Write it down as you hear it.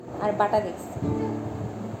আর বাটা দেখছি।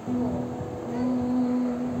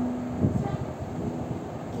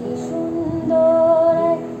 কি সুন্দর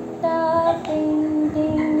একটা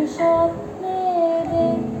পেন্টিং স্বপ্নে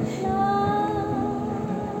দেখলাম,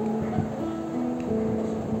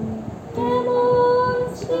 কেমন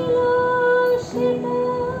ছিল সেটা,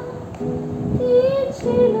 কি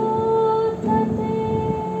ছিল তাতে,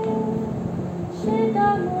 সেটা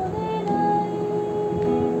মনে নাই,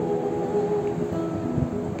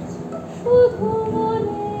 শুধু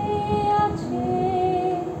মনে আছে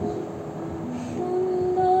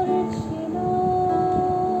সুন্দর ছিল।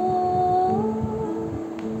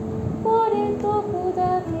 পরে তো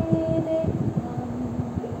খুদাকে দেখলাম,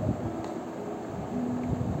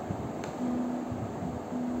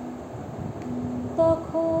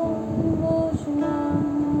 তখন বুঝলাম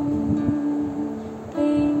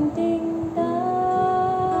পেন্টিংটা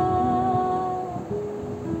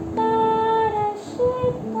তার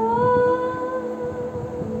সেটা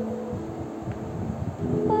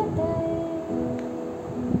পাতায়।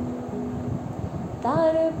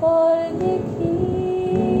 তারপর দেখি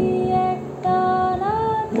একটা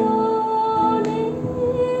নাটনে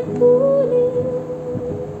তুলি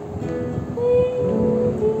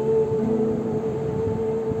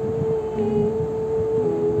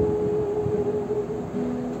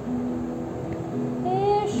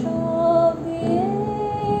এসব দিয়ে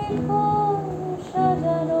এখন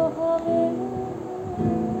সাজানো হবে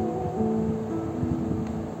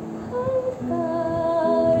হালকা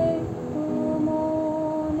একটু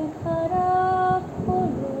মন খারাপ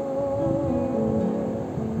হলো,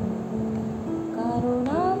 কারণ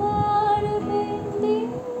আমার পেন্টিং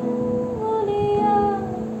বলিয়া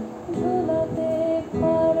ঝোলাতে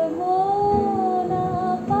পারবো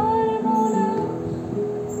না,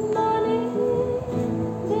 মানে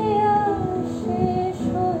দেয়া শেষ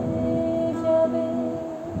হয়ে যাবে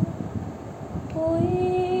ওই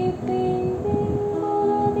পেন্টিং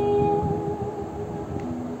গুলো দিয়ে।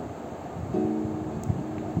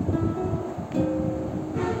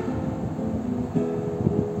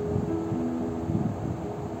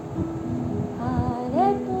 আর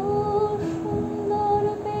এত সুন্দর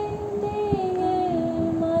পেন্টিং এর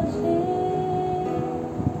মাঝে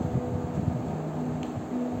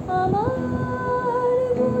আমার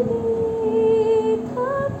বলি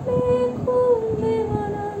থাকলে খুব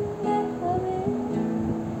বেমানান দেখাবে।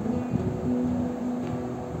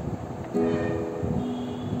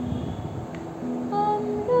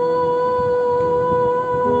 আমরা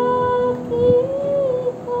কি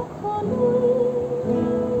কখনোই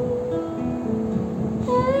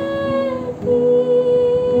একই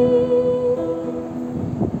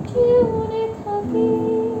জীবনে থাকি,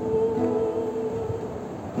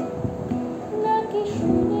 নাকি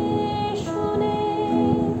শুনে শুনে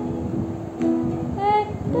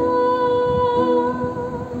একটা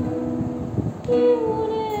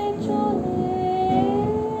জীবনে চলে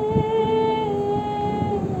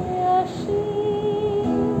আসি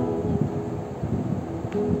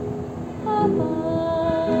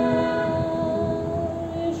আবার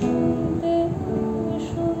শুনতে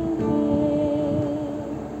শুনতে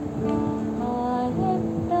আর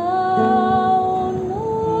একটা অন্য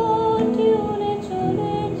টিউনে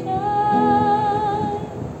চলে যায়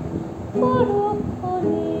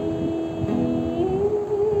পরক্ষণে।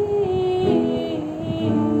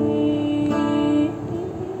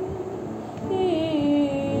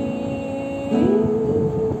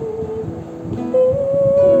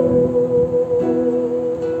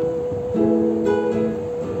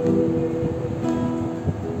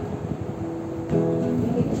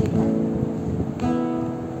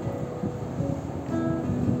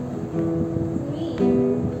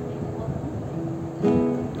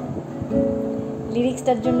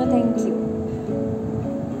 লিরিক্সটার জন্য থ্যাংক ইউ।